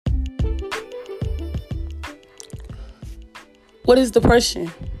What is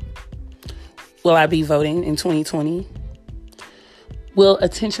depression? Will I be voting in 2020? Will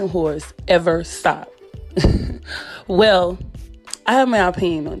attention whores ever stop? Well, I have my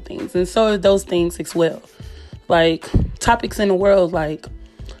opinion on things, and so are those things as well. Like topics in the world like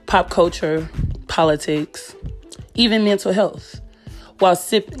pop culture, politics, even mental health, while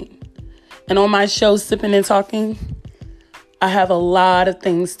sipping. And on my show, Sipping and Talking, I have a lot of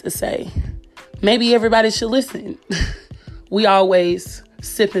things to say. Maybe everybody should listen. We always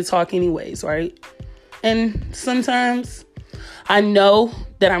sip and talk anyways, right? And sometimes I know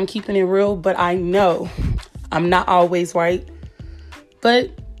that I'm keeping it real, but I know I'm not always right.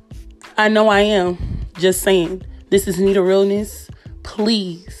 But I know I am. Just saying, this is Nita Realness.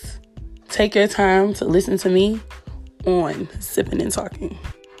 Please take your time to listen to me on Sipping and Talking.